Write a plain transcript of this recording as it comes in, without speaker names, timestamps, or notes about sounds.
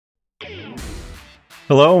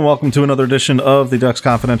Hello and welcome to another edition of the Ducks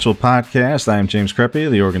Confidential Podcast. I am James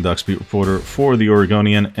Creppy, the Oregon Ducks beat reporter for The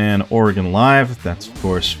Oregonian and Oregon Live. That's, of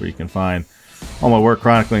course, where you can find all my work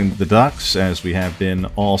chronicling the Ducks, as we have been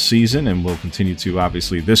all season and will continue to,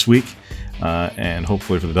 obviously, this week. And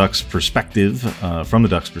hopefully for the Ducks' perspective, from the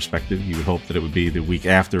Ducks' perspective, you would hope that it would be the week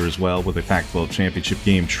after as well with a Pac-12 championship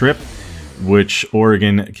game trip, which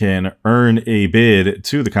Oregon can earn a bid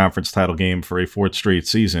to the conference title game for a fourth straight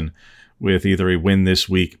season with either a win this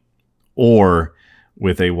week or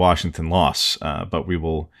with a Washington loss. But we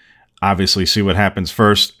will obviously see what happens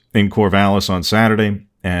first in Corvallis on Saturday,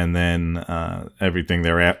 and then everything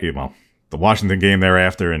thereafter, well, the Washington game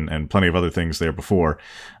thereafter, and plenty of other things there before,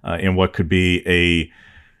 in what could be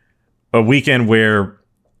a weekend where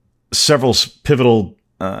several pivotal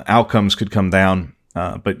outcomes could come down.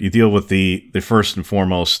 But you deal with the first and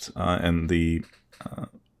foremost and the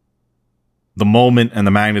moment and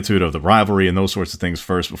the magnitude of the rivalry and those sorts of things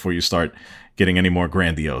first before you start getting any more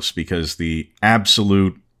grandiose, because the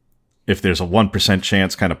absolute, if there's a 1%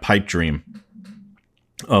 chance kind of pipe dream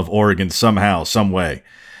of Oregon somehow, some way,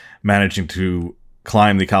 managing to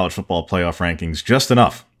climb the college football playoff rankings just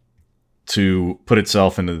enough to put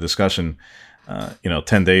itself into the discussion,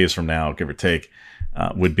 10 days from now, give or take,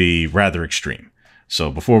 would be rather extreme.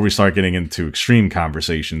 So before we start getting into extreme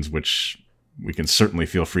conversations, which we can certainly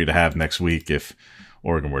feel free to have next week if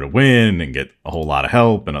Oregon were to win and get a whole lot of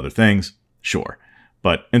help and other things, sure.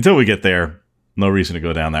 But until we get there, no reason to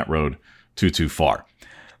go down that road too far.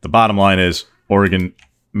 The bottom line is Oregon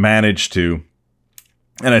managed to,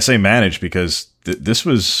 and I say managed because this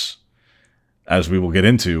was, as we will get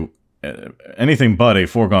into, anything but a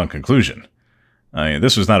foregone conclusion.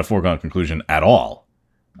 This was not a foregone conclusion at all,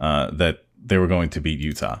 that they were going to beat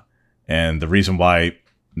Utah. And the reason why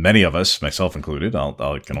many of us, myself included,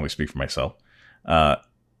 I can only speak for myself,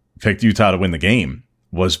 picked Utah to win the game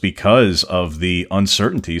was because of the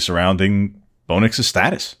uncertainty surrounding Bo Nix's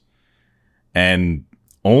status. And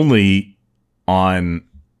only on,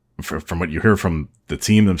 from what you hear from the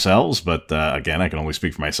team themselves, but again, I can only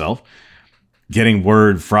speak for myself, getting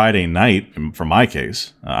word Friday night, for my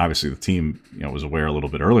case, obviously the team was aware a little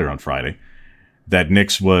bit earlier on Friday, that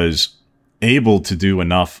Nix was able to do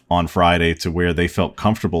enough on Friday to where they felt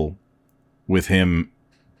comfortable with him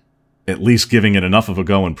at least giving it enough of a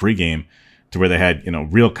go in pregame to where they had,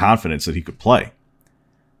 real confidence that he could play.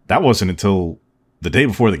 That wasn't until the day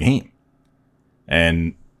before the game.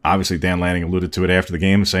 And obviously Dan Lanning alluded to it after the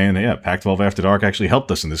game, saying, yeah, Pac-12 After Dark actually helped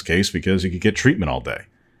us in this case because he could get treatment all day.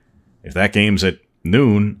 If that game's at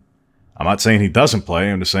noon, I'm not saying he doesn't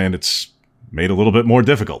play. I'm just saying it's made it a little bit more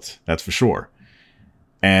difficult. That's for sure.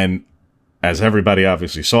 And as everybody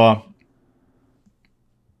obviously saw,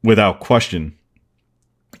 without question,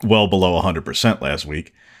 well below 100% last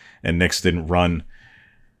week. And Nix didn't run,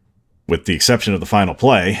 with the exception of the final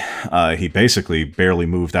play. He basically barely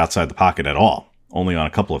moved outside the pocket at all, only on a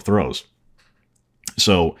couple of throws.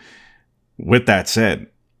 So with that said,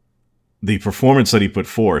 the performance that he put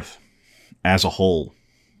forth as a whole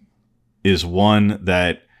is one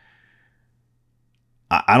that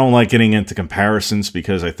I don't like getting into comparisons,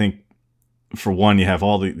 because I think, for one, you have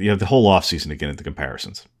the whole offseason to get into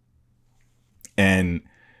comparisons. And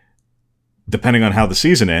depending on how the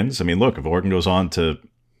season ends, I mean, look, if Oregon goes on to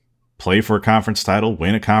play for a conference title,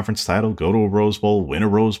 win a conference title, go to a Rose Bowl, win a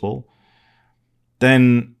Rose Bowl,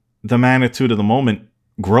 then the magnitude of the moment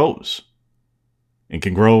grows and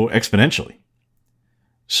can grow exponentially.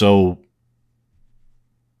 So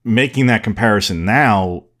making that comparison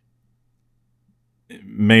now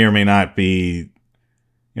may or may not be,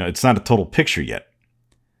 it's not a total picture yet.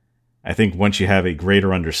 I think once you have a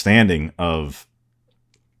greater understanding of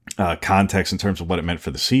context in terms of what it meant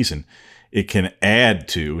for the season, it can add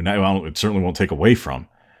to, well, it certainly won't take away from,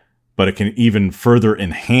 but it can even further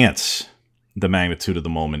enhance the magnitude of the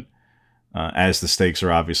moment, as the stakes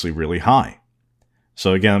are obviously really high.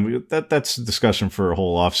 So again, that's a discussion for a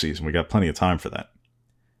whole offseason. We got plenty of time for that.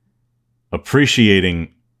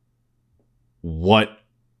 Appreciating what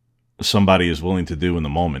somebody is willing to do in the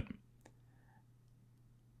moment.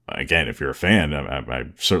 Again, if you're a fan, I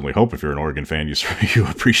certainly hope if you're an Oregon fan, you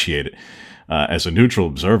appreciate it. As a neutral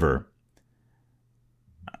observer,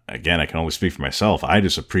 again, I can only speak for myself. I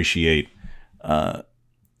just appreciate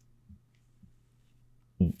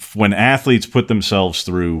when athletes put themselves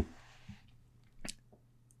through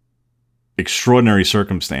extraordinary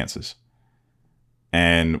circumstances,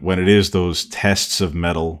 and when it is those tests of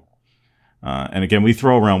mettle. And again, we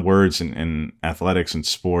throw around words in athletics and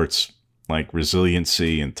sports like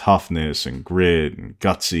resiliency and toughness and grit and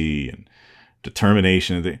gutsy and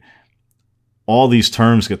determination. all these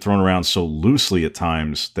terms get thrown around so loosely at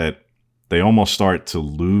times that they almost start to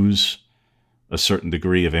lose a certain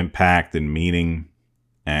degree of impact and meaning,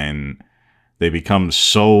 and they become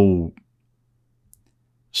so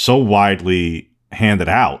widely handed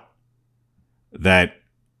out that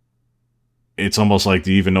it's almost like,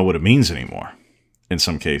 do you even know what it means anymore? In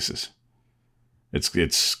some cases,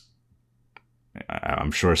 it's.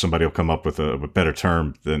 I'm sure somebody will come up with a better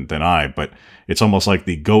term than I, but it's almost like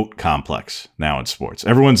the GOAT complex now in sports.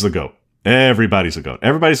 Everyone's the GOAT. Everybody's the GOAT.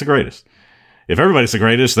 Everybody's the greatest. If everybody's the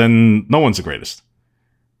greatest, then no one's the greatest.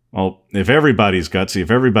 Well, if everybody's gutsy, if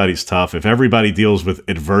everybody's tough, if everybody deals with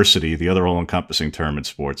adversity, the other all-encompassing term in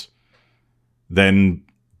sports, then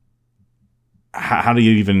how do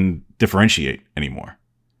you even differentiate anymore?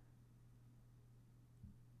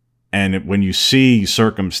 And when you see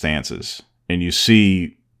circumstances and you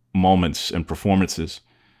see moments and performances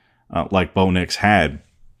like Bo Nix had,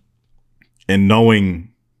 and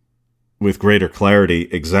knowing with greater clarity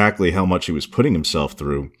exactly how much he was putting himself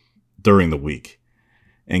through during the week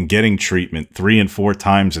and getting treatment 3 and 4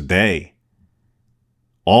 times a day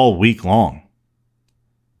all week long.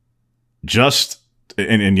 Going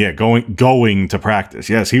to practice.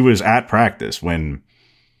 Yes, he was at practice when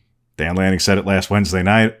Dan Lanning said it last Wednesday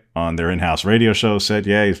night on their in-house radio show, said,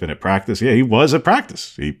 yeah, he's been at practice. Yeah, he was at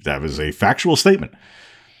practice. That was a factual statement.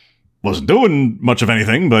 Wasn't doing much of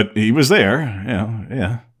anything, but he was there.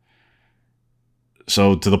 Yeah.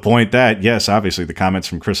 So to the point that, yes, obviously the comments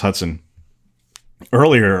from Chris Hudson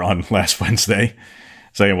earlier on last Wednesday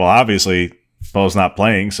saying, well, obviously Bo's not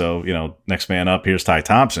playing, so, next man up, here's Ty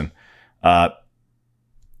Thompson.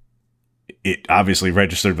 It obviously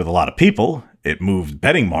registered with a lot of people. It moved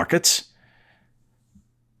betting markets.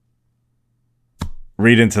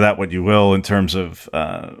 Read into that what you will in terms of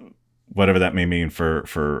whatever that may mean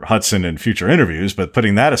for Hudson and future interviews. But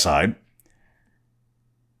putting that aside,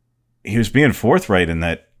 he was being forthright in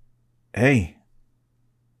that, hey,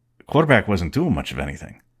 the quarterback wasn't doing much of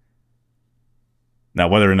anything. Now,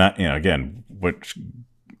 whether or not, again, what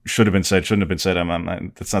should have been said, shouldn't have been said,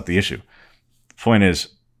 that's not the issue. The point is,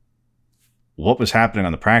 what was happening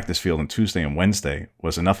on the practice field on Tuesday and Wednesday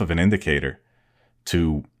was enough of an indicator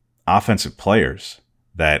to offensive players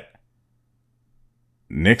that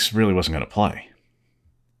Nix really wasn't going to play.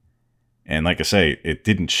 And like I say, it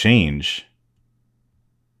didn't change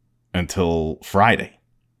until Friday,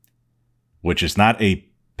 which is not a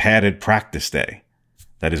padded practice day.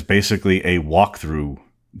 That is basically a walkthrough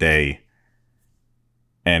day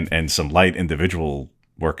and some light individual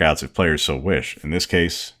workouts if players so wish. In this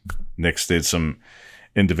case, Nix did some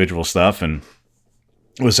individual stuff and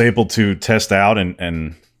was able to test out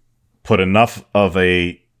and put enough of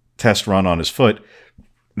a test run on his foot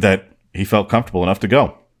that he felt comfortable enough to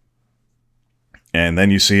go. And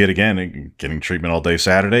then you see it again, getting treatment all day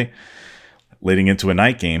Saturday, leading into a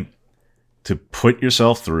night game, to put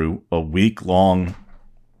yourself through a week-long,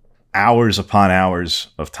 hours upon hours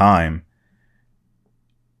of time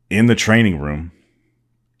in the training room,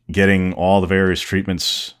 getting all the various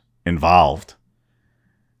treatments involved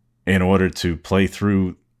in order to play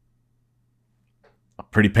through a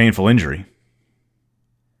pretty painful injury,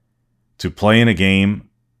 to play in a game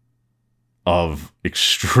of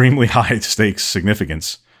extremely high stakes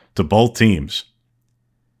significance to both teams.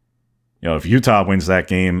 If Utah wins that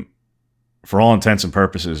game, for all intents and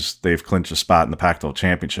purposes, they've clinched a spot in the Pac-12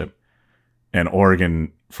 championship, and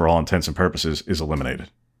Oregon, for all intents and purposes, is eliminated.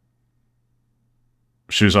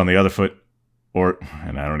 Shoes on the other foot,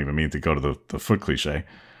 and I don't even mean to go to the foot cliche,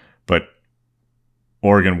 but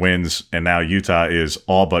Oregon wins, and now Utah is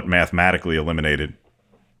all but mathematically eliminated,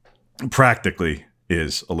 practically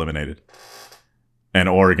is eliminated. And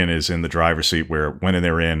Oregon is in the driver's seat where when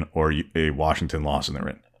they're in, or a Washington loss and they're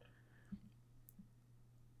in.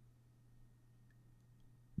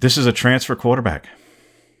 This is a transfer quarterback.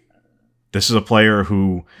 This is a player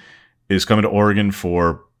who is coming to Oregon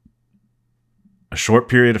for a short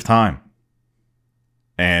period of time.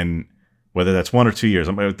 And whether that's 1 or 2 years,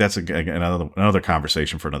 that's another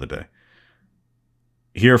conversation for another day.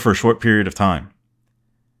 Here for a short period of time.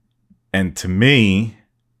 And to me,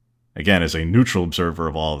 again, as a neutral observer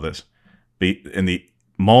of all of this, in the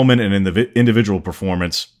moment and in the individual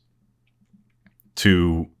performance,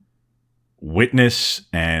 to witness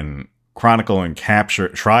and chronicle and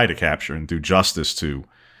try to capture and do justice to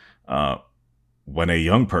when a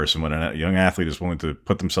young athlete is willing to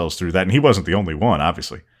put themselves through that. And he wasn't the only one,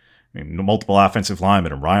 obviously. Multiple offensive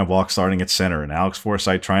linemen, and Ryan Walk starting at center, and Alex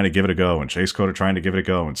Forsythe trying to give it a go, and Chase Cota trying to give it a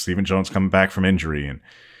go, and Stephen Jones coming back from injury, and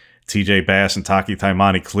TJ Bass and Taki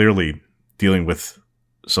Taimani clearly dealing with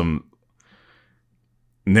some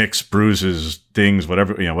nicks, bruises, dings,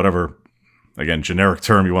 whatever, again, generic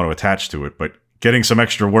term you want to attach to it, but getting some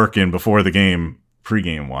extra work in before the game,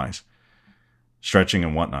 pregame wise, stretching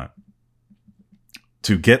and whatnot,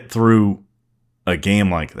 to get through a game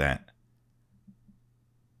like that,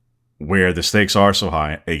 where the stakes are so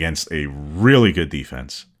high against a really good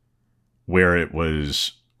defense, where it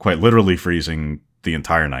was quite literally freezing the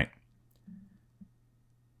entire night,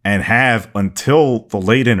 and have until the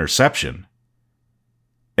late interception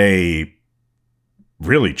a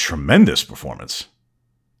really tremendous performance.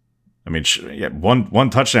 I mean, one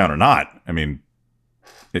touchdown or not. I mean,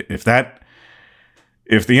 if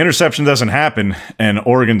the interception doesn't happen and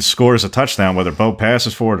Oregon scores a touchdown, whether Bo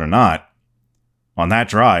passes for it or not, on that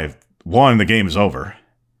drive, one, the game is over,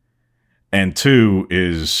 and two,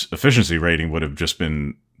 his efficiency rating would have just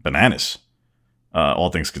been bananas, all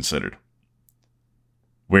things considered,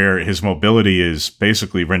 where his mobility is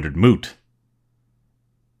basically rendered moot,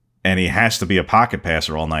 and he has to be a pocket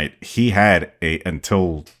passer all night. He had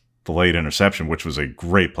until the late interception, which was a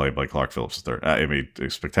great play by Clark Phillips III. I mean, a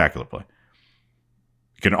spectacular play.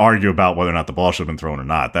 You can argue about whether or not the ball should have been thrown or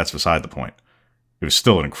not. That's beside the point. It was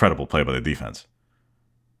still an incredible play by the defense.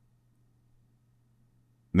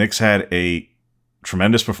 Knicks had a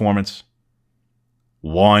tremendous performance,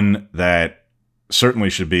 one that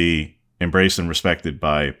certainly should be embraced and respected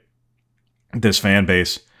by this fan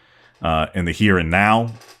base in the here and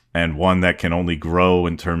now, and one that can only grow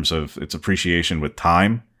in terms of its appreciation with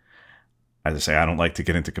time. As I say, I don't like to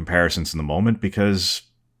get into comparisons in the moment because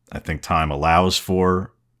I think time allows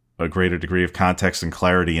for a greater degree of context and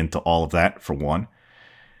clarity into all of that, for one.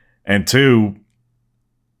 And two,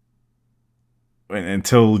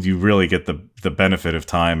 until you really get the benefit of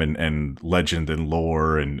time and legend and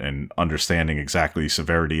lore and understanding exactly the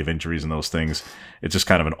severity of injuries and those things, it's just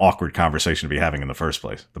kind of an awkward conversation to be having in the first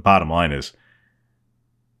place. The bottom line is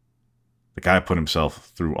the guy put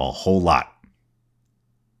himself through a whole lot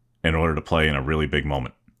in order to play in a really big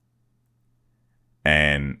moment.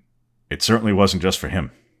 And it certainly wasn't just for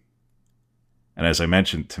him. And as I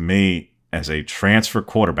mentioned, to me, as a transfer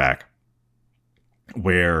quarterback,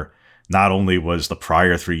 where not only was the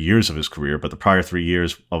prior 3 years of his career, but the prior 3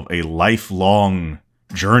 years of a lifelong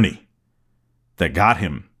journey that got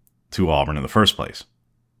him to Auburn in the first place,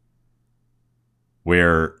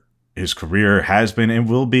 where his career has been and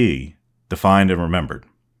will be defined and remembered.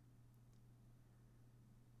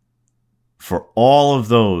 For all of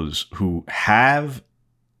those who have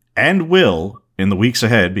and will in the weeks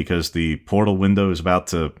ahead, because the portal window is about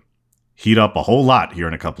to heat up a whole lot here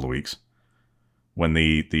in a couple of weeks, when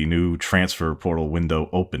the new transfer portal window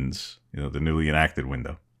opens, the newly enacted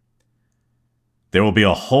window, there will be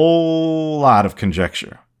a whole lot of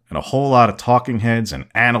conjecture and a whole lot of talking heads and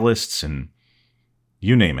analysts and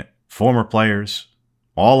you name it, former players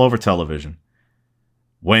all over television,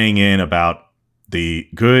 weighing in about the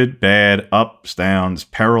good, bad, ups, downs,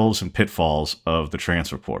 perils, and pitfalls of the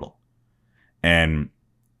transfer portal, and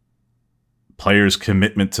players'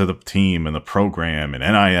 commitment to the team and the program and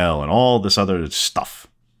NIL and all this other stuff.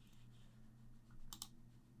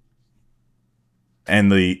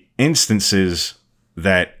 And the instances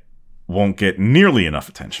that won't get nearly enough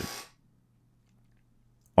attention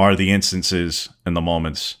are the instances and the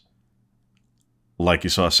moments like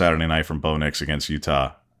you saw Saturday night from Bo Nix against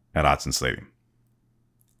Utah at Autzen Stadium.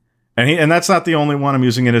 And that's not the only one. I'm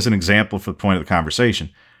using it as an example for the point of the conversation.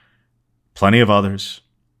 Plenty of others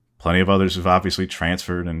who've obviously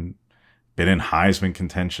transferred and been in Heisman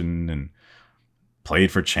contention and played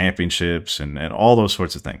for championships and all those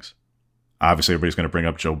sorts of things. Obviously, everybody's going to bring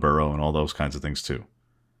up Joe Burrow and all those kinds of things too.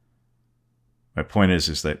 My point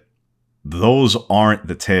is that those aren't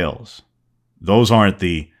the tales. Those aren't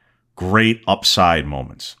the great upside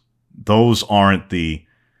moments. Those aren't the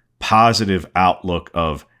positive outlook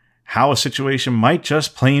of how a situation might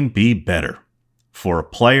just plain be better for a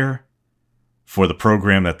player, for the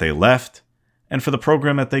program that they left, and for the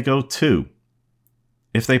program that they go to,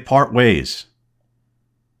 if they part ways.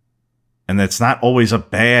 And that's not always a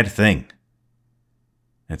bad thing.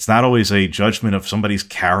 It's not always a judgment of somebody's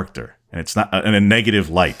character, and it's not in a negative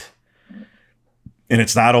light. And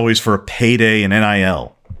it's not always for a payday and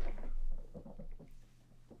NIL.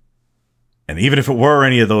 And even if it were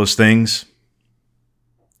any of those things,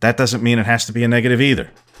 that doesn't mean it has to be a negative either.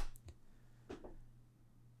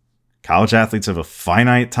 College athletes have a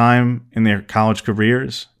finite time in their college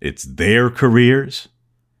careers. It's their careers.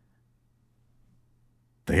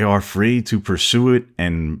 They are free to pursue it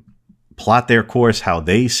and plot their course how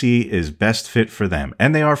they see is best fit for them.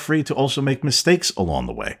 And they are free to also make mistakes along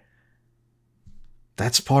the way.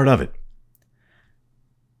 That's part of it.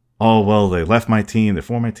 oh, well, they left my team, they're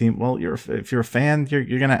for my team. Well, if you're a fan, you're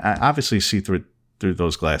going to obviously see through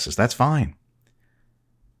those glasses. That's fine.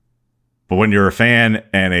 But when you're a fan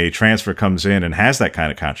and a transfer comes in and has that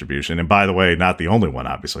kind of contribution, and by the way, not the only one,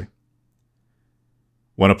 obviously.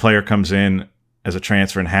 When a player comes in as a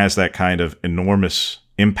transfer and has that kind of enormous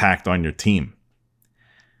impact on your team,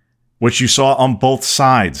 which you saw on both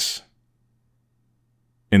sides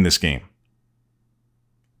in this game.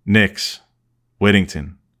 Nix,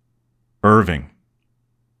 Whittington, Irving,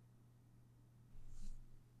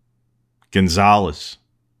 Gonzalez,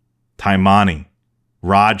 Taimani,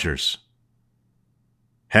 Rogers,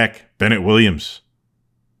 heck, Bennett Williams,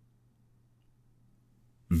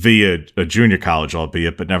 via a junior college,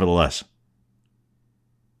 albeit, but nevertheless.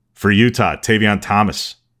 For Utah, Tavion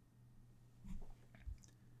Thomas.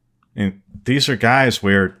 And these are guys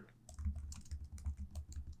where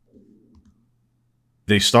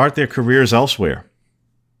they start their careers elsewhere.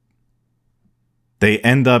 They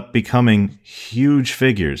end up becoming huge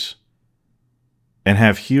figures and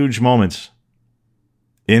have huge moments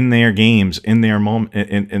in their games, in their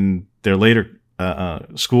in their later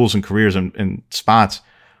schools and careers and spots.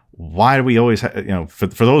 Why do we always for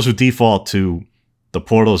those who default to the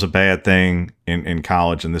portal is a bad thing in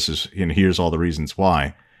college, and this is, here's all the reasons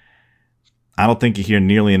why. I don't think you hear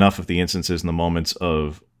nearly enough of the instances and the moments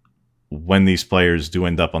of when these players do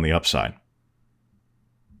end up on the upside.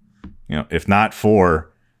 If not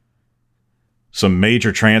for some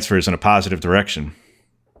major transfers in a positive direction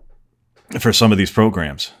for some of these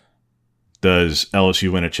programs, does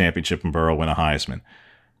LSU win a championship and Burrow win a Heisman?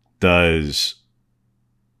 Does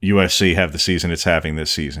USC have the season it's having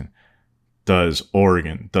this season? Does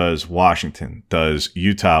Oregon, does Washington, does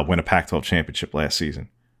Utah win a Pac-12 championship last season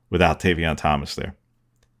without Tavion Thomas there?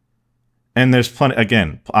 And there's plenty,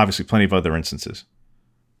 again, obviously plenty of other instances.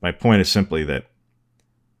 My point is simply that,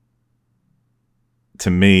 to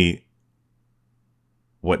me,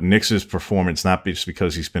 what Nix's performance, not just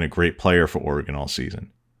because he's been a great player for Oregon all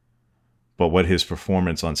season, but what his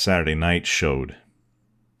performance on Saturday night showed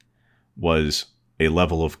was a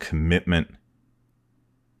level of commitment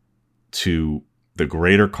to the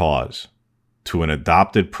greater cause, to an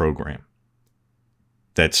adopted program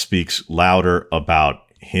that speaks louder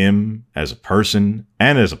about him as a person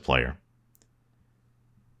and as a player.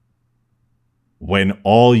 When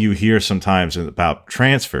all you hear sometimes about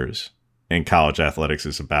transfers in college athletics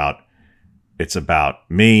is it's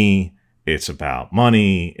about me, it's about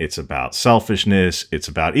money, it's about selfishness, it's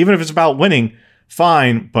about, even if it's about winning,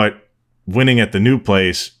 fine, but winning at the new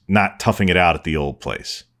place, not toughing it out at the old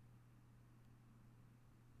place.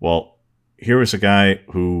 Well, here was a guy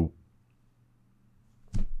who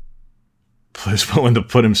is willing to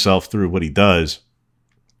put himself through what he does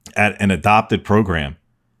at an adopted program,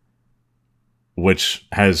 which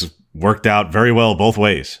has worked out very well both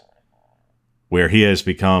ways, where he has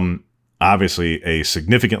become obviously a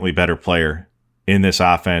significantly better player in this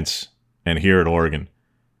offense and here at Oregon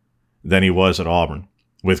than he was at Auburn,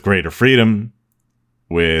 with greater freedom,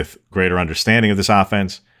 with greater understanding of this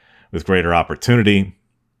offense, with greater opportunity,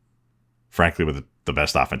 frankly, with the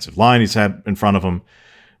best offensive line he's had in front of him,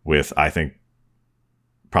 with, I think,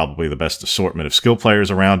 probably the best assortment of skill players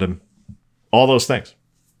around him, all those things.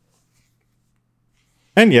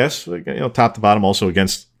 And yes, top to bottom, also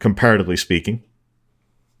against, comparatively speaking,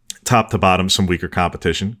 top to bottom, some weaker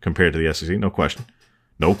competition compared to the SEC. No question.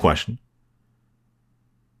 No question.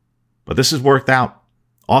 But this has worked out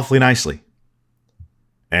awfully nicely.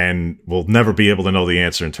 And we'll never be able to know the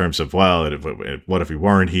answer in terms of, well, what if we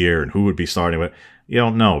weren't here and who would be starting with? You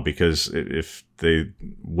don't know, because if they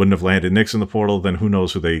wouldn't have landed Nix in the portal, then who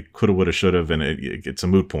knows who they could have, would have, should have, and it's a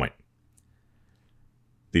moot point.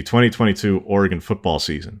 The 2022 Oregon football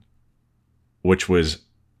season, which was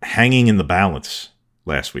hanging in the balance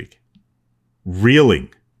last week,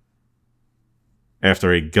 reeling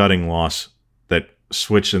after a gutting loss that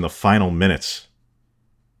switched in the final minutes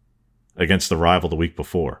against the rival the week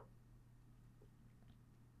before,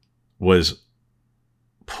 was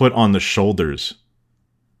put on the shoulders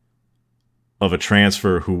of a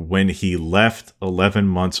transfer who, when he left 11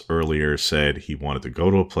 months earlier, said he wanted to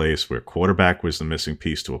go to a place where quarterback was the missing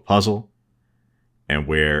piece to a puzzle and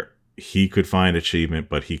where he could find achievement,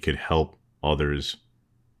 but he could help others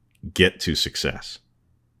get to success.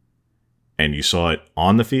 And you saw it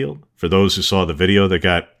on the field. For those who saw the video that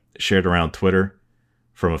got shared around Twitter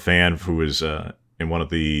from a fan who was in one of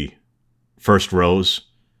the first rows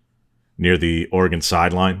near the Oregon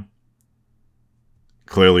sideline,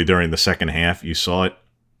 clearly during the second half, you saw it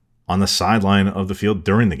on the sideline of the field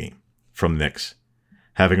during the game from Nix,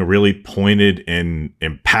 having a really pointed and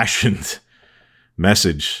impassioned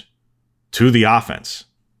message to the offense,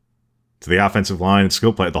 to the offensive line and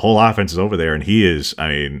skill play. The whole offense is over there, and he is, I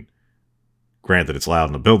mean, granted it's loud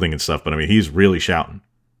in the building and stuff, but I mean, he's really shouting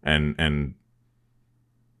and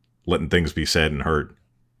letting things be said and heard.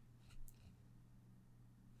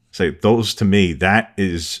 Say those to me, that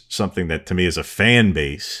is something that to me as a fan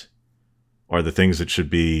base are the things that should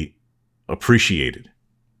be appreciated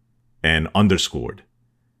and underscored.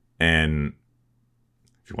 And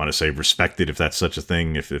if you want to say respected, if that's such a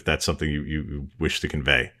thing, if that's something you wish to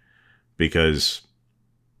convey, because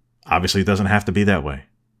obviously it doesn't have to be that way.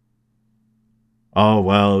 Oh,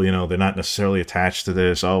 well, you know, they're not necessarily attached to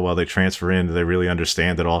this. Oh, well, they transfer in. Do they really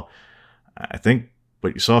understand it all? I think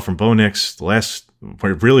what you saw from Bo Nix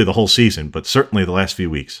really the whole season, but certainly the last few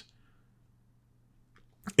weeks,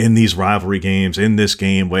 in these rivalry games, in this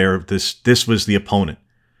game where this was the opponent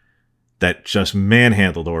that just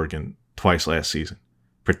manhandled Oregon twice last season,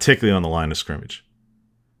 particularly on the line of scrimmage,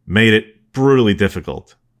 made it brutally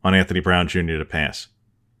difficult on Anthony Brown Jr. to pass.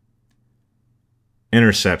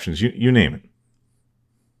 Interceptions, you name it.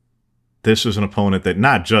 This was an opponent that,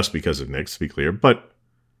 not just because of Nix, to be clear, but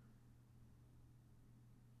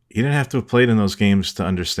you didn't have to have played in those games to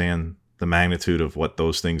understand the magnitude of what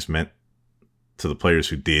those things meant to the players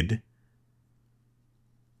who did,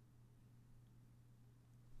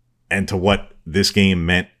 and to what this game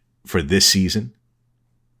meant for this season.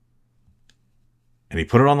 And he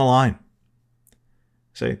put it on the line.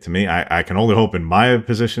 Say, to me, I can only hope in my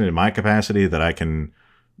position, in my capacity, that I can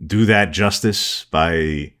do that justice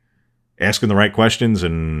by asking the right questions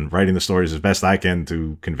and writing the stories as best I can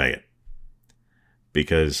to convey it.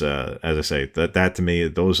 Because, as I say, that to me,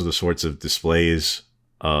 those are the sorts of displays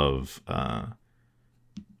of,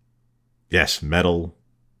 mettle,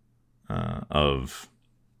 of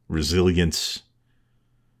resilience,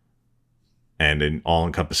 and an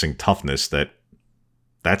all-encompassing toughness that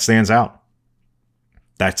stands out.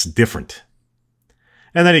 That's different.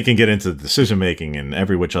 And then you can get into the decision-making and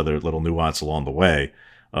every which other little nuance along the way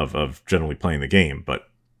of generally playing the game. But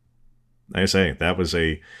like I say, that was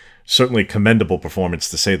a certainly commendable performance,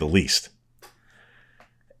 to say the least.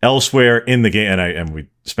 Elsewhere in the game, and we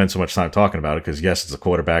spent so much time talking about it because, yes, it's a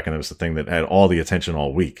quarterback, and it was the thing that had all the attention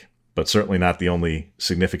all week, but certainly not the only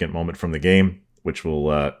significant moment from the game, which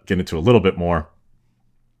we'll get into a little bit more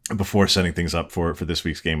before setting things up for this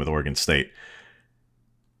week's game with Oregon State.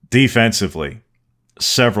 Defensively,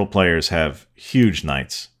 several players have huge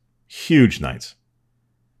nights.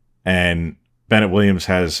 And Bennett Williams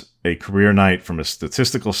has a career night from a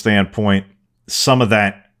statistical standpoint. Some of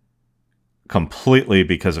that completely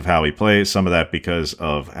because of how he plays, some of that because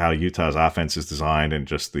of how Utah's offense is designed and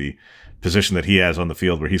just the position that he has on the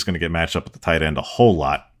field, where he's going to get matched up with the tight end a whole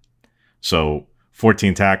lot. So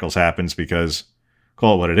 14 tackles happens because,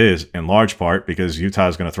 call it what it is, in large part because Utah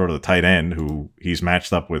is going to throw to the tight end, who he's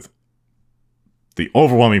matched up with the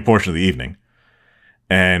overwhelming portion of the evening.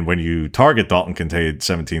 And when you target Dalton Kincaid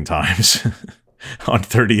 17 times on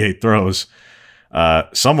 38 throws,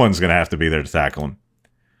 someone's going to have to be there to tackle him.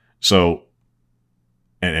 So,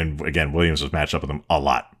 and again, Williams was matched up with them a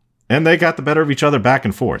lot. And they got the better of each other back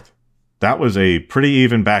and forth. That was a pretty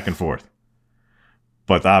even back and forth.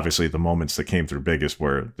 But obviously the moments that came through biggest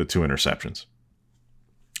were the two interceptions.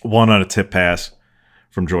 One on a tip pass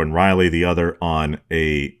from Jordan Riley, the other on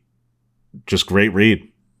a just great read.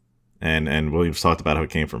 And Williams talked about how it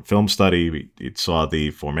came from film study. He saw the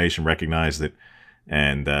formation, recognized it,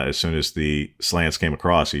 and as soon as the slants came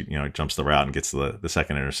across, he jumps the route and gets the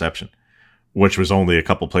second interception, which was only a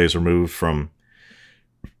couple plays removed from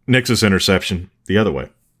Nix's interception the other way.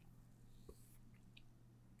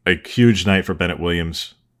 A huge night for Bennett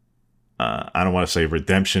Williams. I don't want to say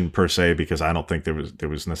redemption per se, because I don't think there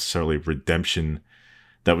was necessarily redemption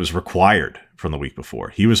that was required from the week before.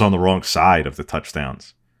 He was on the wrong side of the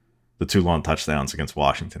touchdowns. The two long touchdowns against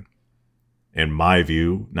Washington. In my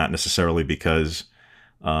view, not necessarily because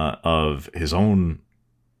of his own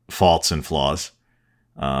faults and flaws,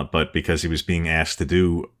 but because he was being asked to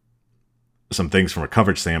do some things from a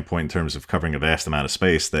coverage standpoint in terms of covering a vast amount of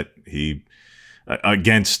space that he,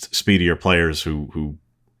 against speedier players who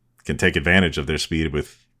can take advantage of their speed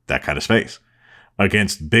with that kind of space,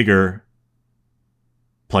 against bigger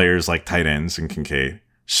players like tight ends and Kincaid,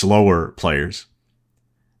 slower players,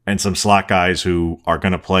 and some slot guys who are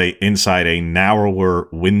going to play inside a narrower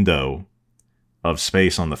window of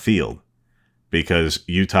space on the field, because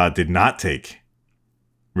Utah did not take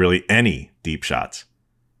really any deep shots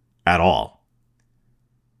at all.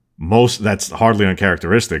 That's hardly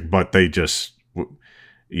uncharacteristic, but they just,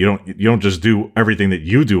 you don't just do everything that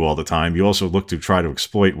you do all the time. You also look to try to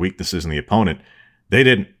exploit weaknesses in the opponent. They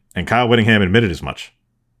didn't, and Kyle Whittingham admitted as much.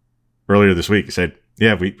 earlier this week. He said,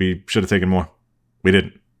 yeah, we should have taken more. We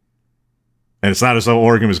didn't. And it's not as though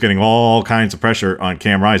Oregon was getting all kinds of pressure on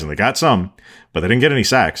Cam Rising. They got some, but they didn't get any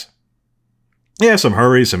sacks. Yeah, some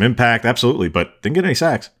hurries, some impact, absolutely, but didn't get any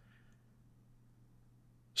sacks.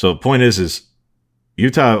 So the point is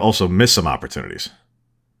Utah also missed some opportunities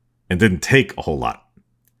and didn't take a whole lot.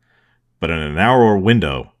 But in a narrower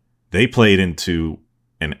window, they played into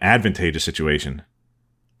an advantageous situation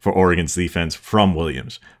for Oregon's defense from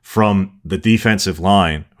Williams, from the defensive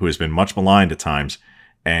line, who has been much maligned at times.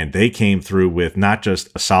 And they came through with not just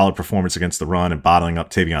a solid performance against the run and bottling up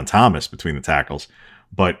Tavion Thomas between the tackles,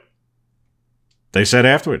 but they said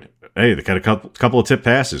afterward, hey, they got a couple of tip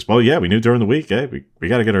passes. Well, yeah, we knew during the week, hey, we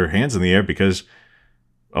got to get our hands in the air because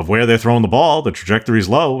of where they're throwing the ball. The trajectory is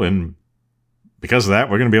low, and because of that,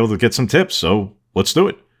 we're going to be able to get some tips. So let's do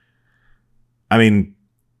it. I mean,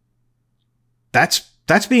 that's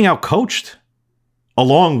being outcoached,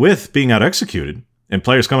 along with being out executed and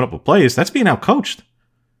players coming up with plays. That's being outcoached.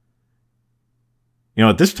 You know,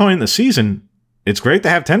 at this point in the season, it's great to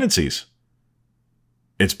have tendencies.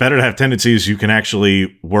 It's better to have tendencies you can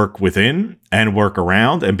actually work within and work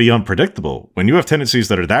around and be unpredictable. When you have tendencies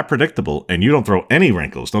that are that predictable and you don't throw any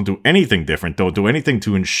wrinkles, don't do anything different, don't do anything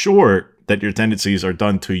to ensure that your tendencies are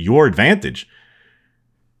done to your advantage,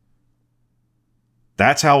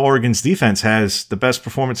 that's how Oregon's defense has the best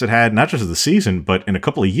performance it had, not just of the season, but in a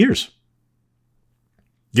couple of years.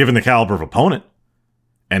 Given the caliber of opponent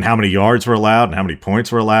and how many yards were allowed and how many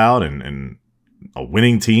points were allowed and a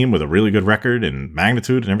winning team with a really good record and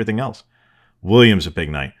magnitude and everything else. Williams, a big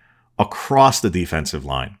night. Across the defensive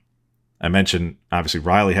line. I mentioned, obviously,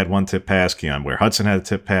 Riley had one tip pass. Keon Ware-Hudson had a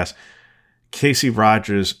tip pass. Casey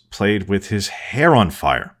Rogers played with his hair on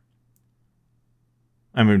fire.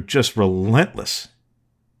 I mean, just relentless.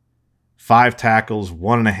 5 tackles,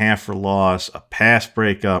 1.5 for loss, a pass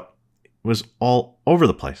breakup. It was all over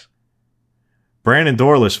the place. Brandon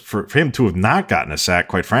Dorlus, for him to have not gotten a sack,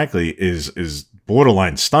 quite frankly, is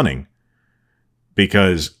borderline stunning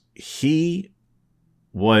because he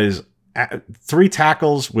was 3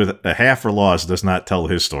 tackles with a half for loss does not tell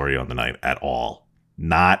his story on the night at all.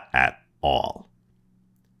 Not at all.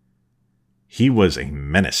 He was a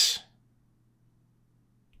menace.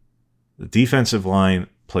 The defensive line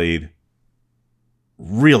played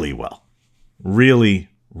really well. Really,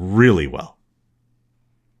 really well.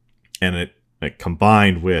 And it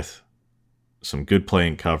combined with some good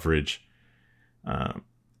playing coverage and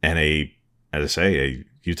a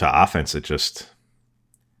Utah offense that just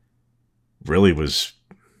really was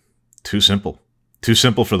too simple. Too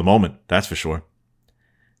simple for the moment, that's for sure.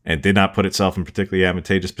 And did not put itself in particularly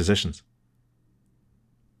advantageous positions.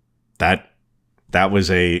 That was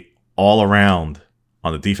a all around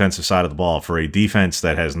on the defensive side of the ball for a defense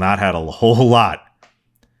that has not had a whole lot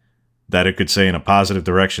that it could say in a positive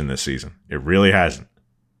direction this season. It really hasn't.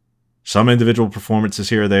 Some individual performances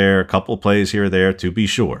here or there, a couple of plays here or there, to be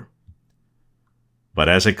sure. But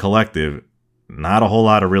as a collective, not a whole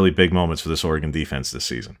lot of really big moments for this Oregon defense this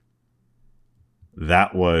season.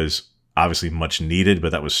 That was obviously much needed,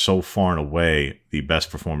 but that was so far and away the best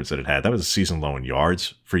performance that it had. That was a season low in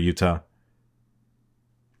yards for Utah.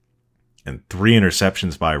 And 3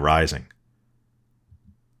 interceptions by Rising.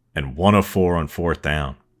 And 1 of 4 on 4th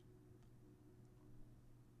down.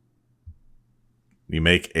 You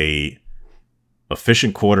make a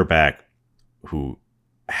efficient quarterback who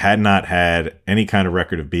had not had any kind of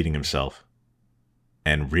record of beating himself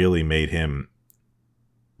and really made him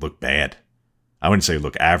look bad. I wouldn't say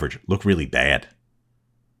look average, look really bad.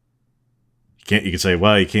 You can say,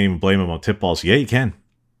 well, you can't even blame him on tip balls. Yeah, you can.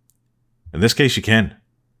 In this case, you can.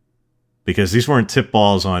 Because these weren't tip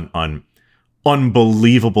balls on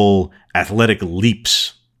unbelievable athletic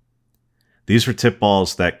leaps. These were tip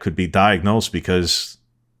balls that could be diagnosed because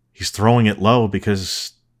he's throwing it low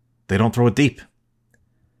because they don't throw it deep.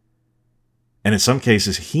 And in some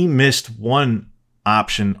cases, he missed one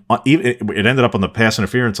option. It ended up on the pass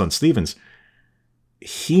interference on Stevens.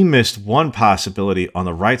 He missed one possibility on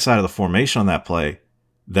the right side of the formation on that play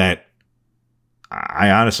that I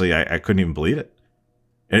honestly couldn't even believe it.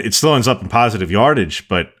 It still ends up in positive yardage,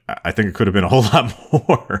 but I think it could have been a whole lot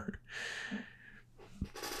more.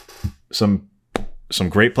 Some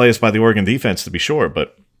great plays by the Oregon defense, to be sure,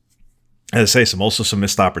 but as I say, some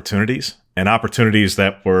missed opportunities and opportunities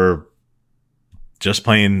that were just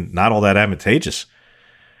plain not all that advantageous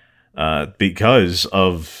because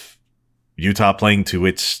of Utah playing to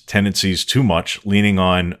its tendencies too much, leaning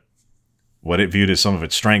on what it viewed as some of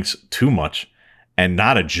its strengths too much, and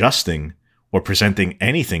not adjusting or presenting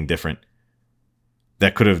anything different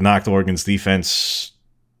that could have knocked Oregon's defense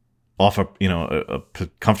off a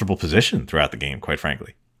comfortable position throughout the game, quite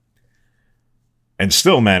frankly. And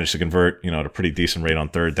still managed to convert, at a pretty decent rate on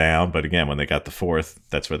third down. But again, when they got the fourth,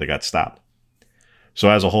 that's where they got stopped. So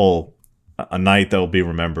as a whole, a night that will be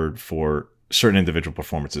remembered for certain individual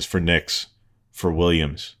performances, for Nix, for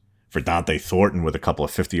Williams, for Dante Thornton with a couple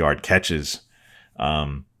of 50-yard catches,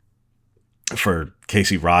 for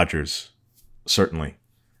Casey Rogers, certainly.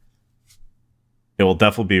 It will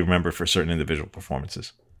definitely be remembered for certain individual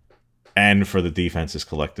performances and for the defense's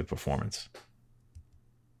collective performance.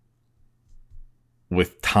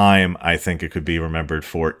 With time, I think it could be remembered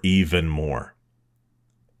for even more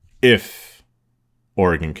if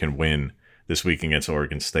Oregon can win this week against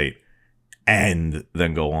Oregon State and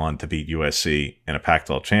then go on to beat USC in a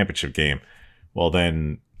Pac-12 championship game. Well,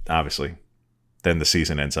 then, obviously, then the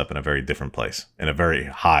season ends up in a very different place, in a very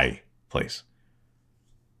high place.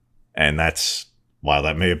 And that's, while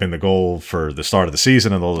that may have been the goal for the start of the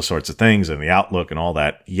season and all those sorts of things and the outlook and all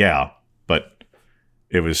that, yeah, but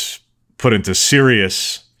it was put into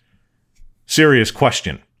serious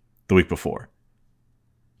question the week before.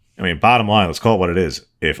 I mean, bottom line, let's call it what it is.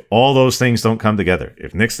 If all those things don't come together,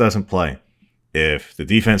 if Nix doesn't play, if the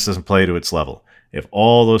defense doesn't play to its level, if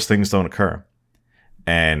all those things don't occur,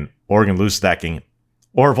 and Oregon loses that game,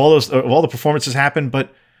 or if all the performances happen,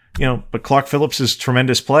 but Clark Phillips'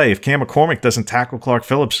 tremendous play, if Cam McCormick doesn't tackle Clark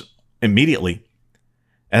Phillips immediately,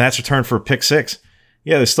 and that's returned for a pick six,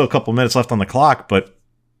 yeah, there's still a couple of minutes left on the clock, but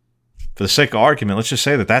for the sake of argument, let's just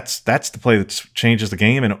say that's the play that changes the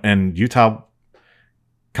game, and Utah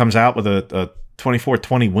comes out with a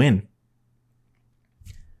 24-20 win.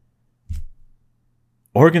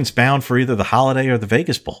 Oregon's bound for either the Holiday or the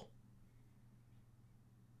Vegas Bowl.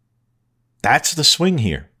 That's the swing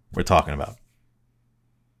here we're talking about.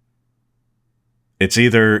 It's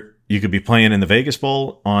either you could be playing in the Vegas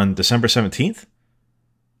Bowl on December 17th,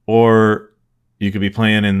 or you could be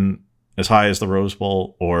playing in as high as the Rose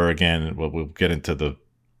Bowl, or again, we'll get into the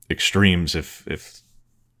extremes if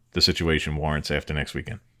the situation warrants after next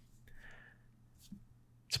weekend.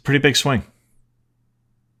 It's a pretty big swing.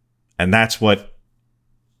 And that's what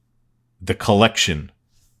the collection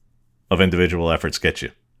of individual efforts get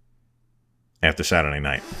you after Saturday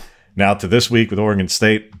night. Now to this week with Oregon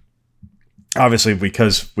State, obviously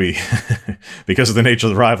because of the nature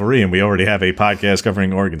of the rivalry, and we already have a podcast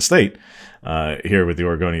covering Oregon State here with the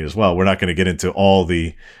Oregonian as well, we're not going to get into all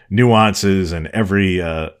the nuances and every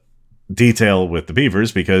detail with the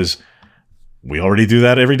Beavers because we already do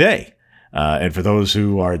that every day. And for those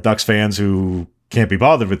who are Ducks fans who can't be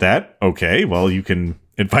bothered with that, okay, well, you can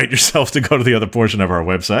invite yourself to go to the other portion of our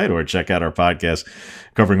website or check out our podcast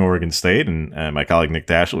covering Oregon State and my colleague Nick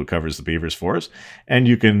Dashel, who covers the Beavers for us. And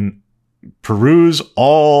you can peruse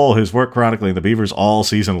all his work chronicling the Beavers all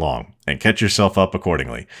season long and catch yourself up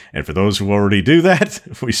accordingly. And for those who already do that,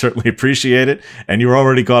 we certainly appreciate it. And you're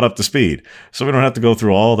already caught up to speed. So we don't have to go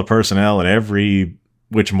through all the personnel and every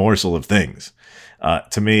which morsel of things.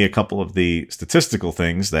 To me, a couple of the statistical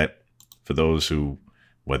things that, for those who,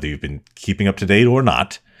 whether you've been keeping up to date or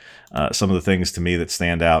not, some of the things to me that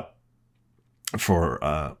stand out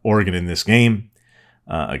for Oregon in this game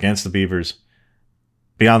against the Beavers,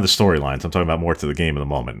 beyond the storylines, I'm talking about more to the game of the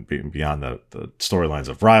moment, beyond the storylines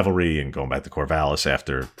of rivalry and going back to Corvallis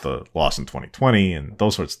after the loss in 2020 and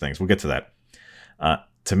those sorts of things. We'll get to that.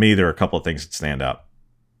 To me, there are a couple of things that stand out.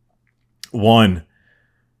 One,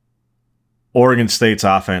 Oregon State's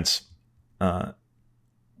offense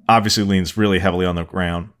obviously leans really heavily on the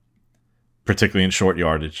ground, particularly in short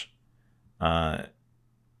yardage.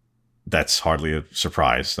 That's hardly a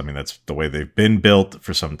surprise. I mean, that's the way they've been built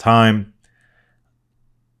for some time.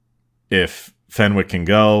 If Fenwick can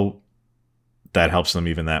go, that helps them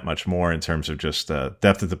even that much more in terms of just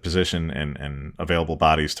depth of the position and available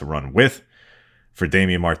bodies to run with. For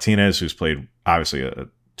Damian Martinez, who's played obviously a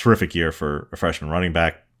terrific year for a freshman running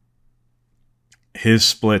back, his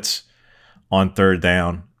splits on third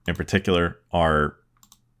down in particular are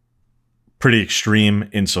pretty extreme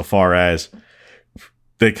insofar as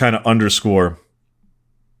they kind of underscore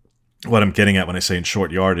what I'm getting at when I say in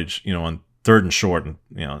short yardage, on third and short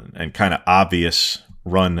and kind of obvious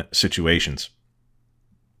run situations.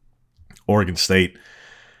 Oregon State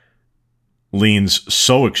leans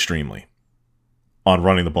so extremely on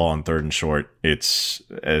running the ball on third and short. It's,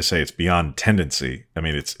 as I say, it's beyond tendency. I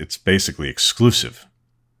mean, it's basically exclusive.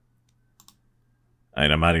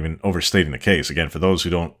 And I'm not even overstating the case. Again, for those who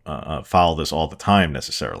don't follow this all the time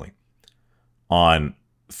necessarily, on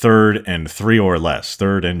third and three or less,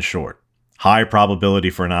 third and short, high probability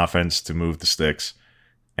for an offense to move the sticks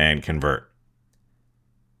and convert.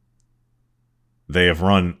 they have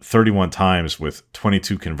run 31 times with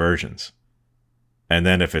 22 conversions. And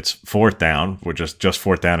then if it's fourth down, which is just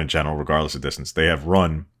fourth down in general, regardless of distance, they have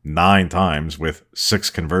run 9 times with 6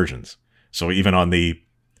 conversions. So even on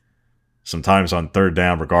sometimes on third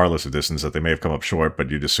down, regardless of distance, that they may have come up short, but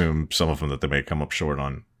you'd assume some of them that they may come up short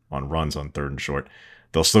on runs on third and short,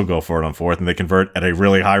 they'll still go for it on fourth, and they convert at a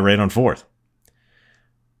really high rate on fourth.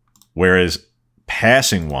 Whereas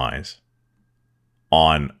passing-wise,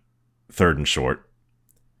 on third and short,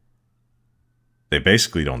 they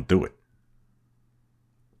basically don't do it.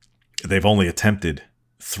 They've only attempted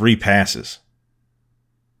 3 passes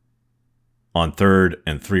on third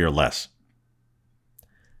and 3 or less.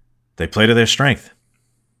 They play to their strength.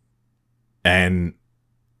 And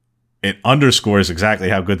it underscores exactly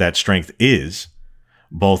how good that strength is,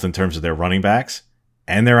 both in terms of their running backs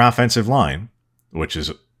and their offensive line, which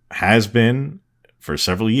has been, for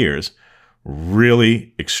several years,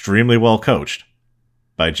 really extremely well coached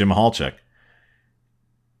by Jim Halchek.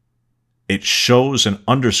 It shows and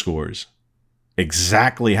underscores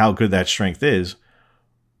exactly how good that strength is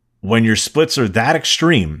when your splits are that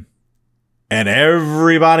extreme and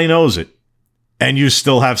everybody knows it and you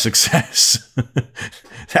still have success.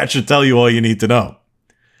 That should tell you all you need to know.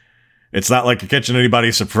 It's not like you're catching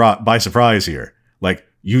anybody by surprise here. Like,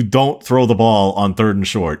 you don't throw the ball on third and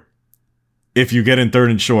short. If you get in third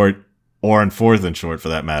and short, or in fourth and short for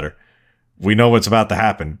that matter, we know what's about to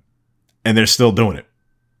happen, and they're still doing it.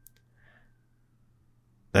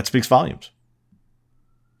 That speaks volumes.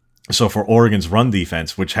 So for Oregon's run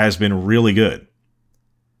defense, which has been really good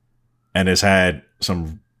and has had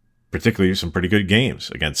particularly some pretty good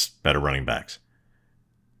games against better running backs,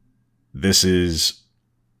 this is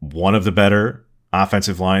one of the better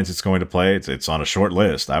offensive lines it's going to play. It's on a short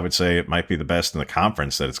list. I would say it might be the best in the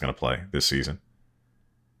conference that it's going to play this season.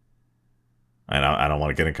 And I don't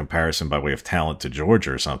want to get in comparison by way of talent to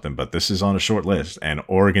Georgia or something, but this is on a short list. And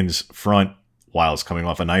Oregon's front, while it's coming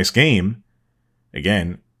off a nice game,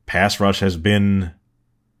 again, pass rush has been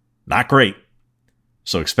not great.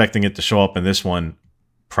 So expecting it to show up in this one,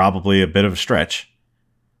 probably a bit of a stretch,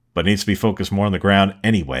 but needs to be focused more on the ground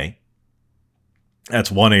anyway.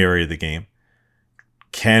 That's one area of the game.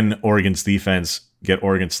 Can Oregon's defense get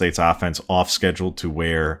Oregon State's offense off schedule to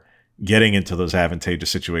where getting into those advantageous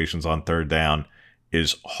situations on third down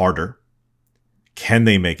is harder? Can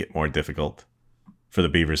they make it more difficult for the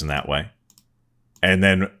Beavers in that way? And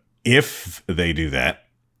then if they do that,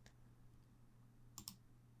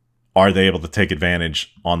 are they able to take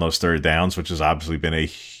advantage on those third downs, which has obviously been a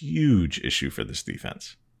huge issue for this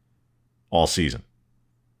defense all season?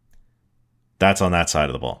 That's on that side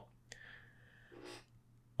of the ball.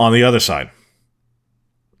 On the other side,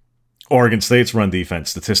 Oregon State's run defense,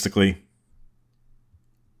 statistically,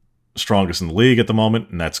 strongest in the league at the moment,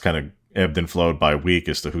 and that's kind of ebbed and flowed by week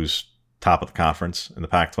as to who's top of the conference in the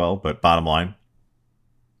Pac-12. But bottom line,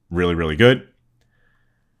 really, really good.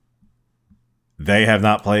 They have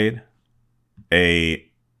not played a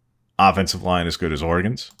offensive line as good as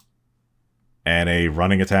Oregon's, and a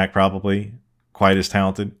running attack probably quite as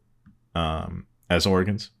talented as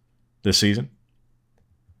Oregon's this season.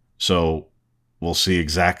 So we'll see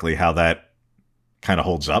exactly how that kind of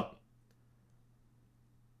holds up.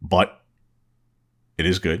 But it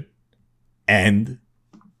is good. And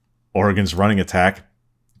Oregon's running attack,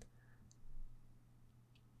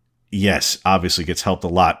 yes, obviously gets helped a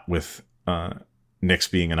lot with Nix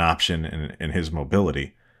being an option and his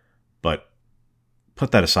mobility. But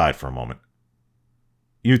put that aside for a moment.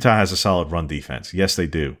 Utah has a solid run defense. Yes, they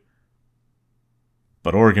do.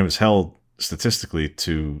 But Oregon was held statistically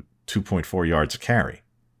to 2.4 yards a carry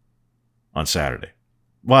on Saturday.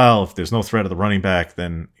 Well, if there's no threat of the running back,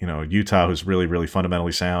 then Utah, who's really, really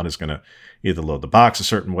fundamentally sound, is going to either load the box a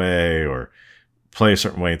certain way or play a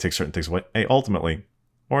certain way and take certain things away. Hey, ultimately,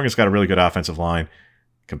 Oregon's got a really good offensive line,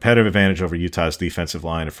 competitive advantage over Utah's defensive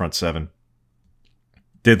line and front seven.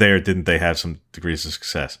 Did they or didn't they have some degrees of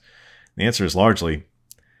success? The answer is largely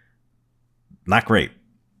not great.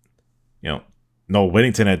 Noah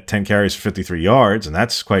Whittington had 10 carries for 53 yards, and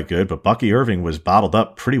that's quite good, but Bucky Irving was bottled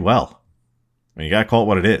up pretty well. You got to call it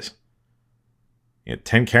what it is. He had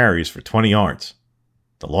 10 carries for 20 yards,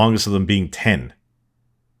 the longest of them being 10.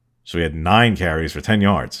 So he had 9 carries for 10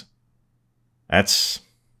 yards. That's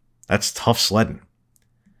tough sledding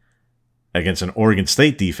against an Oregon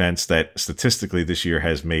State defense that statistically this year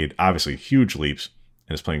has made obviously huge leaps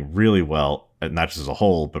and is playing really well, not just as a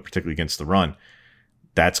whole, but particularly against the run.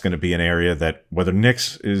 That's going to be an area that, whether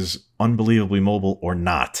Nix is unbelievably mobile or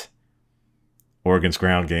not, Oregon's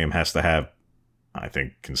ground game has to have, I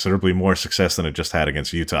think, considerably more success than it just had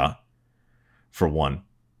against Utah, for one.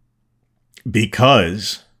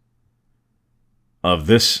 because of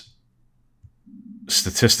this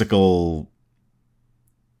statistical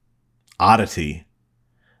oddity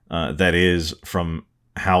that is from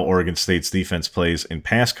how Oregon State's defense plays in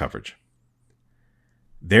pass coverage.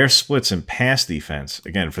 Their splits in pass defense,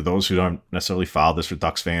 again, for those who don't necessarily follow this, for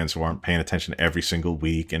Ducks fans who aren't paying attention every single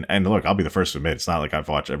week, and look, I'll be the first to admit, it's not like I've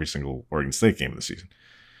watched every single Oregon State game of the season.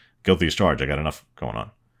 Guilty as charged, I got enough going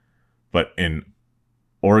on. But in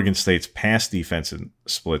Oregon State's pass defense and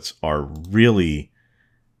splits are really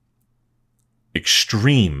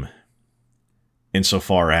extreme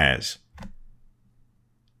insofar as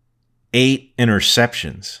 8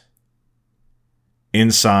 interceptions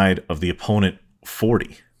inside of the opponent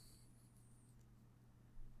 40.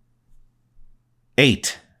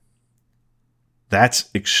 8. That's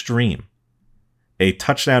extreme. A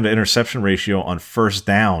touchdown to interception ratio on first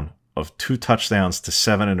down of 2 touchdowns to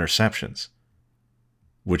 7 interceptions,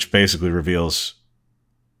 which basically reveals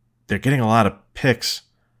they're getting a lot of picks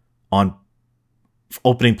on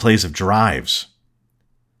opening plays of drives,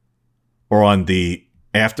 or on the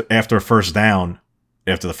after a first down,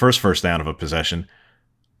 after the first down of a possession,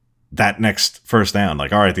 that next first down,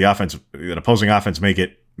 like, all right, the opposing offense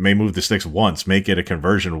may move the sticks once, make it a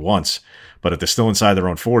conversion once, but if they're still inside their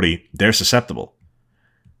own 40, they're susceptible.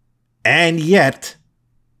 And yet,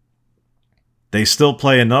 they still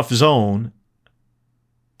play enough zone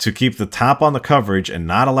to keep the top on the coverage and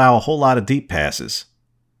not allow a whole lot of deep passes.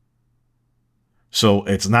 So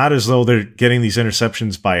it's not as though they're getting these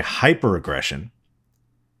interceptions by hyper-aggression.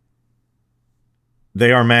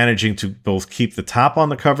 They are managing to both keep the top on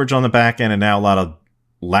the coverage on the back end and now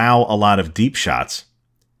allow a lot of deep shots,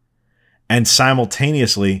 and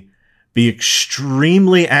simultaneously be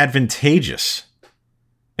extremely advantageous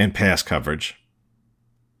in pass coverage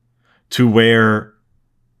to where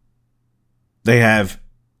they have,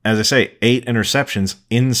 as I say, 8 interceptions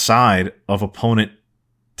inside of opponent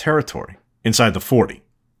territory, inside the 40.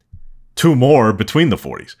 2 more between the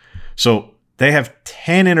 40s. So they have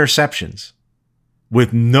 10 interceptions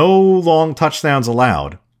with no long touchdowns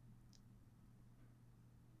allowed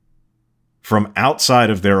from outside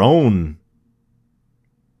of their own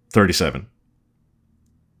 37.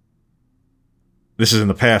 This is in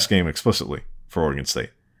the pass game explicitly for Oregon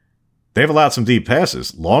State. They've allowed some deep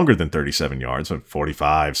passes, longer than 37 yards,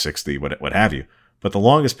 45, 60, what have you. But the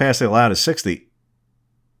longest pass they allowed is 60,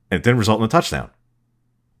 and it didn't result in a touchdown.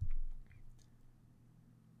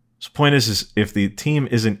 So the point is if the team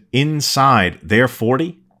isn't inside their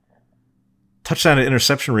 40, touchdown to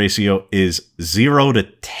interception ratio is 0 to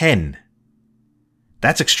 10.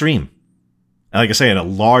 That's extreme. And like I say, and a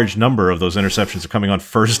large number of those interceptions are coming on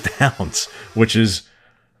first downs, which is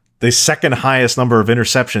the second highest number of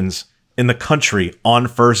interceptions in the country on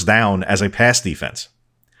first down as a pass defense.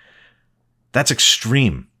 That's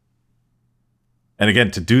extreme. And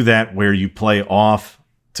again, to do that where you play off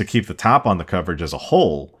to keep the top on the coverage as a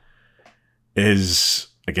whole is,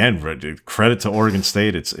 again, credit to Oregon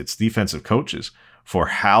State, its defensive coaches, for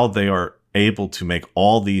how they are able to make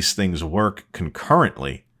all these things work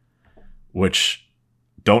concurrently, which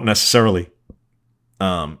don't necessarily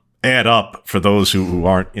add up for those who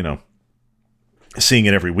aren't, seeing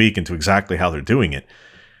it every week into exactly how they're doing it.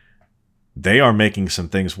 They are making some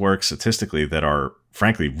things work statistically that are,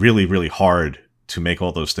 frankly, really, really hard to make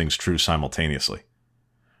all those things true simultaneously.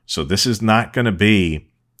 So this is not going to be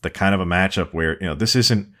the kind of a matchup where, this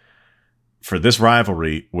isn't for this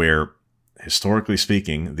rivalry where, historically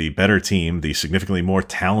speaking, the better team, the significantly more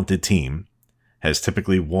talented team, has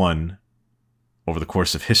typically won over the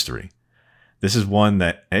course of history. This is one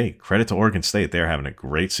that, hey, credit to Oregon State. They're having a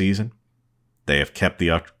great season. They have kept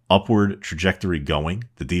the upward trajectory going.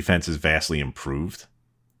 The defense is vastly improved.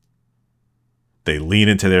 They lean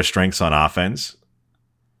into their strengths on offense.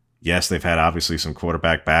 Yes, they've had obviously some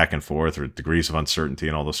quarterback back and forth or degrees of uncertainty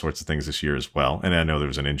and all those sorts of things this year as well. And I know there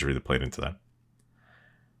was an injury that played into that.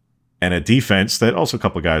 And a defense that also a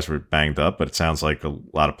couple of guys were banged up, but it sounds like a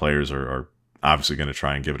lot of players are obviously going to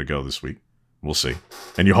try and give it a go this week. We'll see.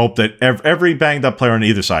 And you hope that every banged up player on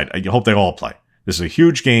either side, you hope they all play. This is a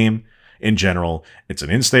huge game in general. It's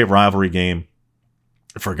an in-state rivalry game.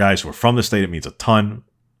 For guys who are from the state, it means a ton.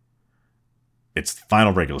 It's the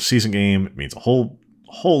final regular season game. It means a whole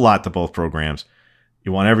lot to both programs.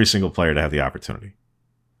 You want every single player to have the opportunity.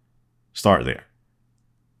 Start there.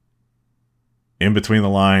 In between the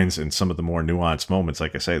lines and some of the more nuanced moments,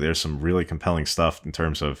 like I say, there's some really compelling stuff in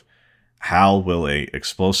terms of how will a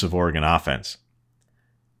explosive Oregon offense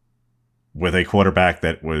with a quarterback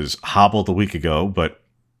that was hobbled a week ago, but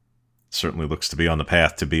certainly looks to be on the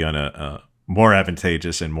path to be on a more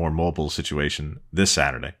advantageous and more mobile situation this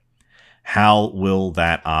Saturday. How will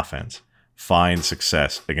that offense find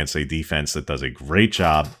success against a defense that does a great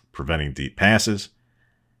job preventing deep passes,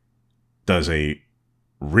 does a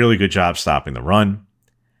really good job stopping the run,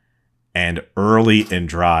 and early in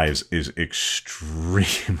drives is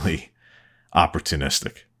extremely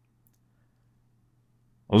opportunistic?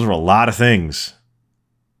 Those are a lot of things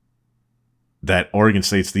that Oregon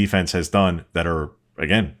State's defense has done that are,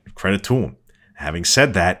 again, credit to them. Having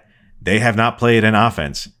said that, they have not played an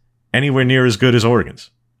offense anywhere near as good as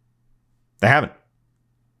Oregon's. They haven't.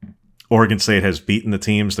 Oregon State has beaten the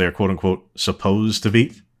teams they're quote-unquote supposed to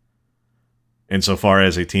beat. Insofar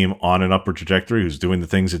as a team on an upward trajectory who's doing the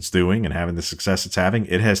things it's doing and having the success it's having,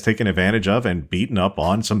 it has taken advantage of and beaten up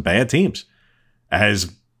on some bad teams,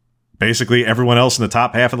 as basically everyone else in the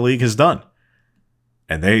top half of the league has done.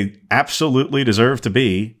 And they absolutely deserve to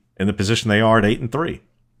be in the position they are at 8-3,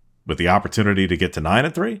 with the opportunity to get to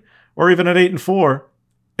 9-3, or even at 8-4,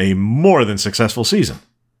 a more than successful season.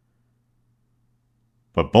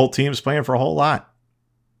 But both teams playing for a whole lot.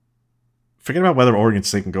 Forget about whether Oregon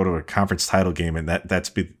State can go to a conference title game and that's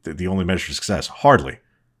be the only measure of success. Hardly.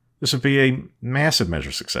 This would be a massive measure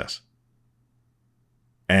of success.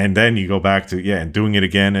 And then you go back to, and doing it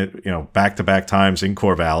again at, back-to-back times in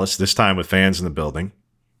Corvallis, this time with fans in the building.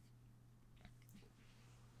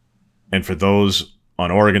 And for those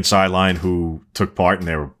on Oregon sideline who took part, and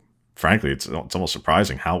they were, frankly, it's almost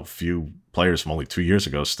surprising how few players from only 2 years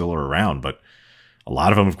ago still are around, but a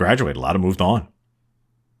lot of them have graduated. A lot have moved on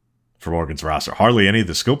from Oregon's roster. Hardly any of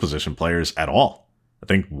the skill position players at all. I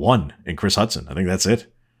think one in Chris Hudson. I think that's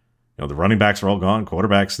it. The running backs are all gone.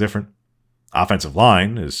 Quarterback's different. Offensive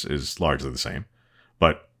line is largely the same.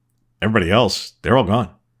 But everybody else, they're all gone.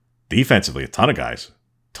 Defensively, a ton of guys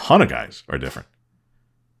are different.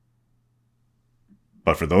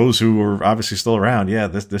 But for those who are obviously still around,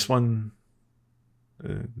 this one,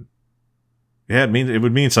 it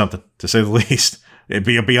would mean something, to say the least. It'd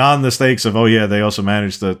be beyond the stakes of, they also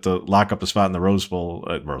managed to lock up a spot in the Rose Bowl,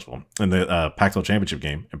 in the Pac-12 championship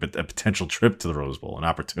game, a potential trip to the Rose Bowl, an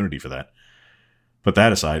opportunity for that. Put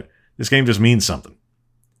that aside, this game just means something.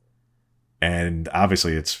 And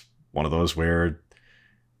obviously it's one of those where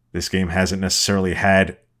this game hasn't necessarily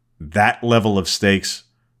had that level of stakes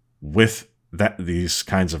with these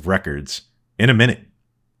kinds of records in a minute.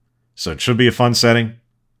 So it should be a fun setting.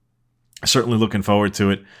 Certainly looking forward to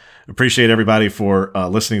it. Appreciate everybody for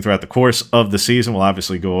listening throughout the course of the season. We'll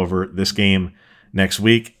obviously go over this game next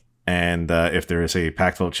week. And if there is a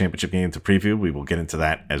Pac-12 championship game to preview, we will get into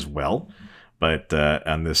that as well. But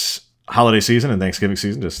on this holiday season and Thanksgiving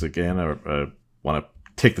season, just again, I want to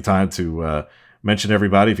take the time to mention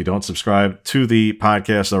everybody, if you don't subscribe to the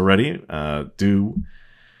podcast already, do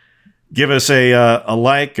give us a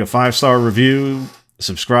like, a 5-star review,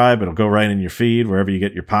 subscribe. It'll go right in your feed wherever you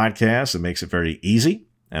get your podcasts. It makes it very easy.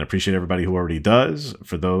 And appreciate everybody who already does.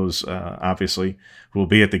 For those, obviously, who will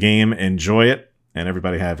be at the game, enjoy it. And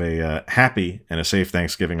everybody have a happy and a safe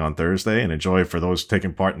Thanksgiving on Thursday. And enjoy, for those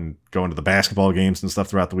taking part in going to the basketball games and stuff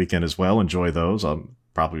throughout the weekend as well. Enjoy those. I'm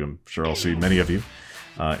sure I'll see many of you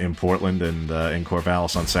in Portland and in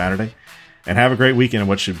Corvallis on Saturday. And have a great weekend in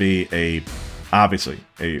what should be obviously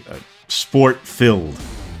a sport-filled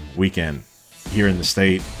weekend here in the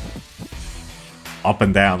state, up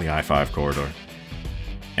and down the I-5 corridor.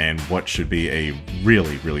 And what should be a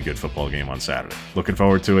really, really good football game on Saturday. Looking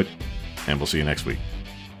forward to it, and we'll see you next week.